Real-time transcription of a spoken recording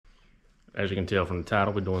As you can tell from the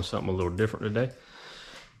title, we're doing something a little different today.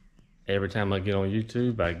 Every time I get on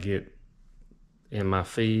YouTube, I get in my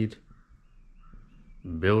feed,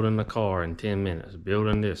 building a car in 10 minutes,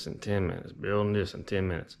 building this in 10 minutes, building this in 10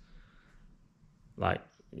 minutes. Like,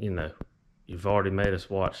 you know, you've already made us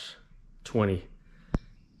watch 20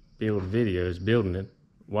 build videos building it.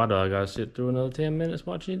 Why do I gotta sit through another 10 minutes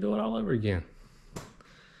watching you do it all over again?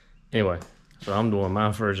 Anyway, so I'm doing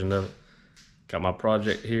my version of it. Got my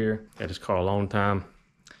project here. Had this car a long time.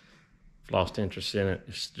 Lost interest in it.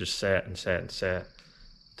 It's just sat and sat and sat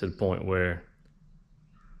to the point where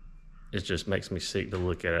it just makes me sick to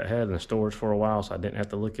look at it. I had it in storage for a while, so I didn't have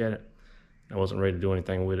to look at it. I wasn't ready to do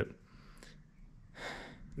anything with it.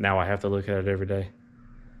 Now I have to look at it every day.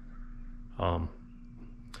 Car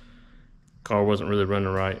wasn't really running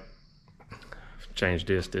right. Changed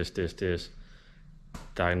this.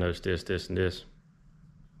 Diagnosed this, and this.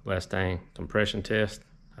 Last thing, compression test.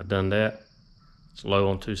 I've done that. It's low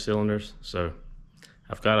on 2 cylinders, so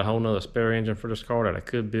I've got a whole nother spare engine for this car that I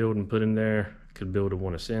could build and put in there. Could build a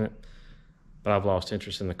one that's in it, but I've lost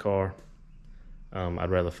interest in the car. I'd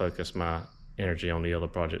rather focus my energy on the other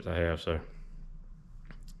projects I have. So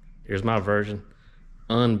here's my version,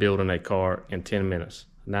 unbuilding a car in 10 minutes.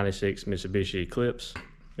 96 Mitsubishi Eclipse.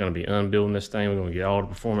 Gonna be unbuilding this thing. We're gonna get all the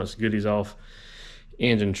performance goodies off.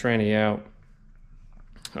 Engine tranny out.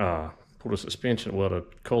 Pull the suspension, well, the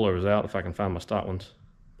coilovers out if I can find my stock ones.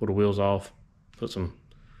 Pull the wheels off, put some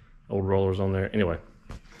old rollers on there. Anyway,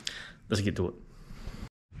 let's get to it.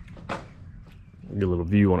 Get a little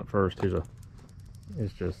view on it first. This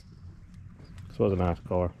was a nice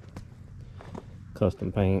car.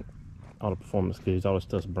 Custom paint, all the performance goodies, all this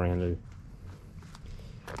stuff's brand new.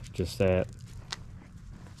 Just sat,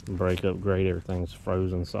 brake upgrade, everything's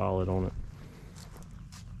frozen solid on it.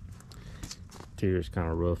 Interior's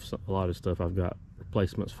kind of rough. So a lot of stuff I've got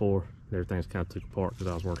replacements for. Everything's kind of took apart because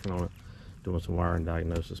I was working on it, doing some wiring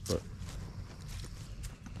diagnosis. But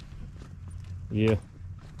yeah,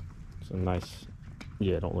 it's a nice.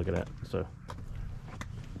 Yeah, don't look at that. So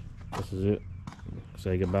this is it.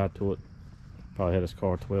 Say goodbye to it. Probably had this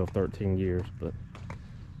car 12, 13 years, but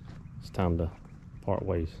it's time to part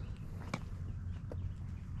ways.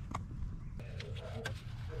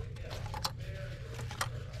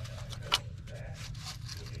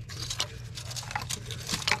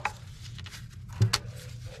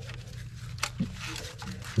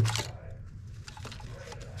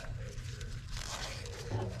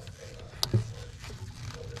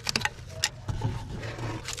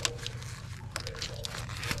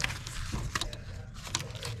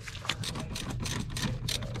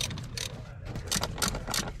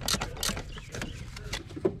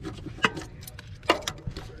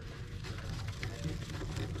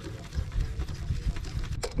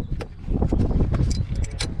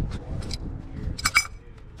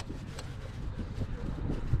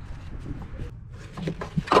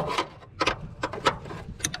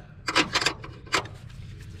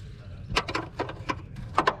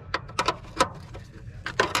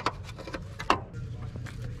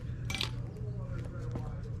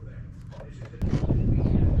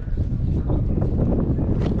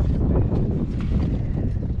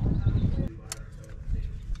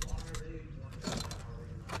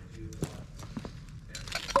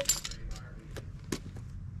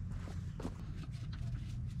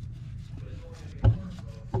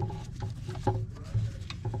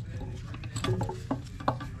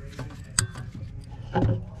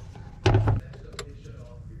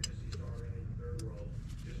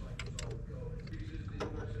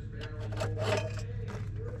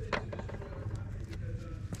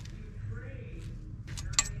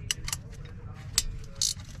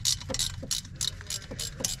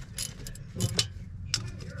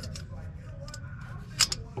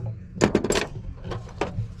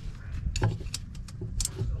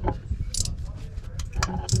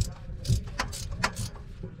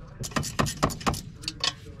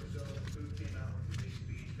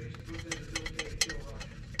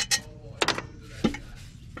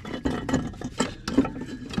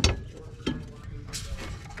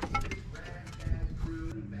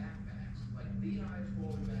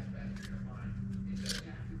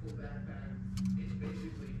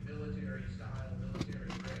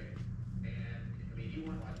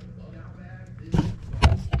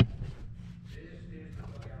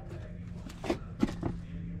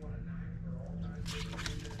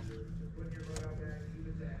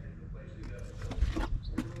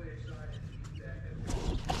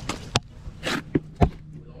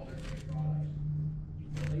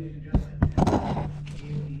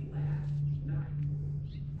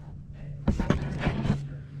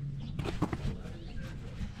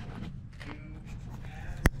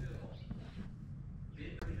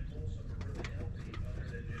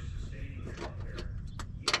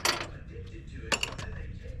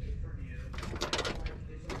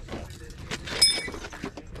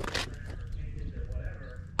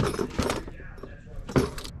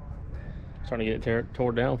 Trying to get it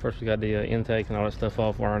tore down. First we got the intake and all that stuff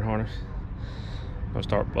off, wiring harness. I'm gonna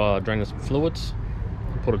start draining some fluids,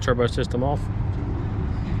 pull the turbo system off,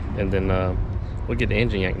 and then we'll get the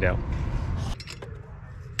engine yanked out.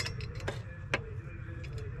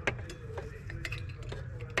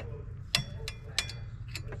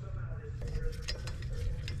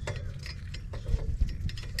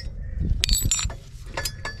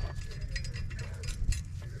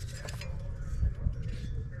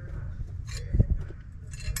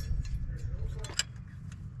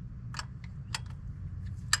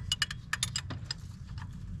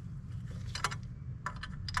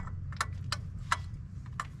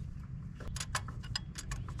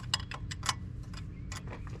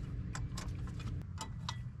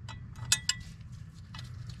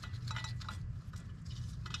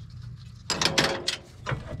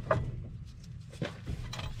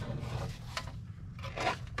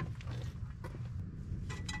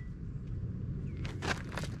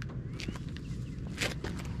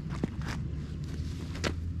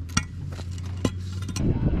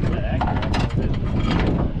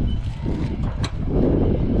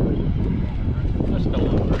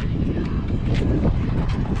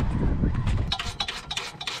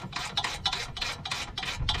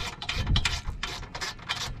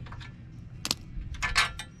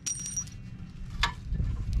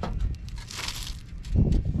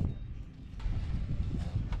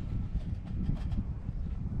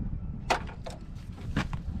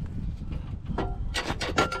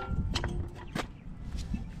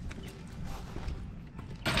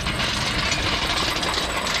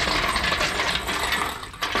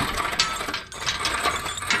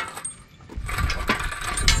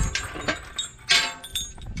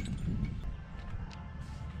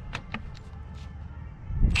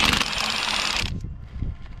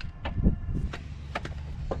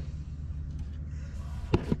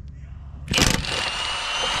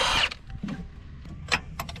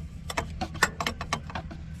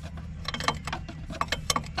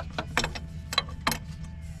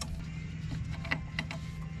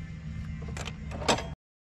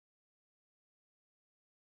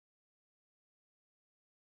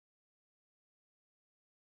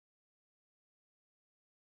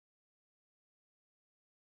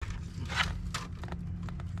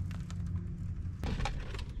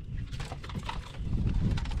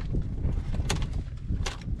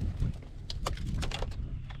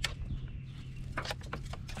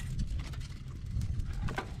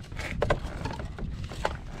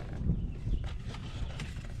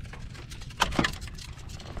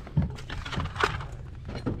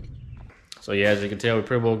 So yeah, as you can tell, we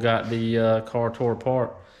pretty well got the car tore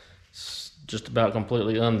apart. It's just about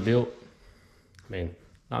completely unbuilt. I mean,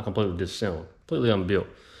 not completely disassembled, completely unbuilt.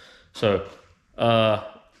 So a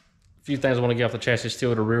few things I want to get off the chassis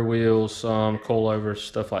still, the rear wheels, some coilovers,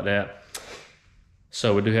 stuff like that.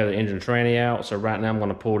 So we do have the engine tranny out. So right now I'm going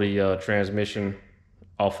to pull the transmission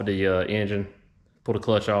off of the engine, pull the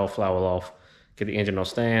clutch off, flywheel off, get the engine on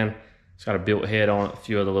stand. It's got a built head on it, a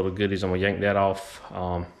few other little goodies. I'm going to yank that off.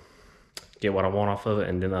 Get what I want off of it,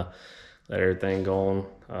 and then let everything go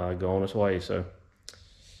on its way. So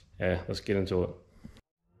yeah, let's get into it.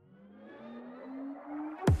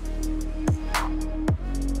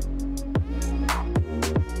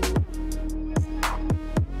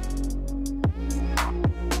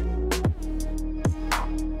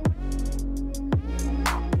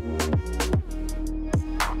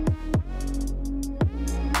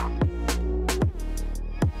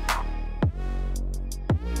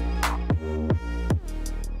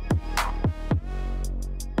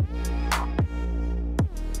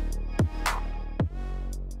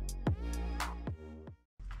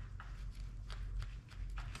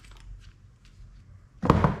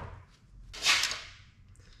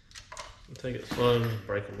 Take it slow,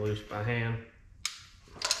 break them loose by hand,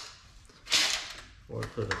 or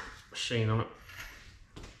put a machine on it.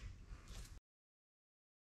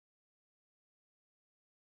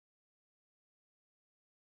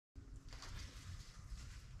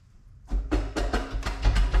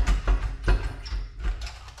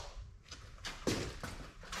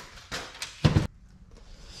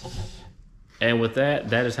 And with that,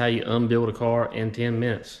 that is how you unbuild a car in 10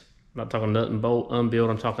 minutes. I'm not talking nut and bolt unbuild,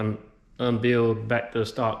 I'm talking unbuild back to the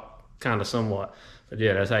stock, kind of somewhat. But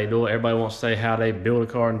yeah, that's how you do it. Everybody wants to say how they build a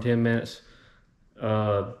car in 10 minutes.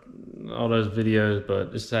 All those videos,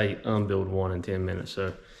 but this is how you unbuild one in 10 minutes.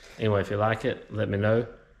 So anyway, if you like it, let me know,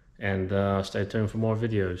 and stay tuned for more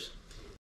videos.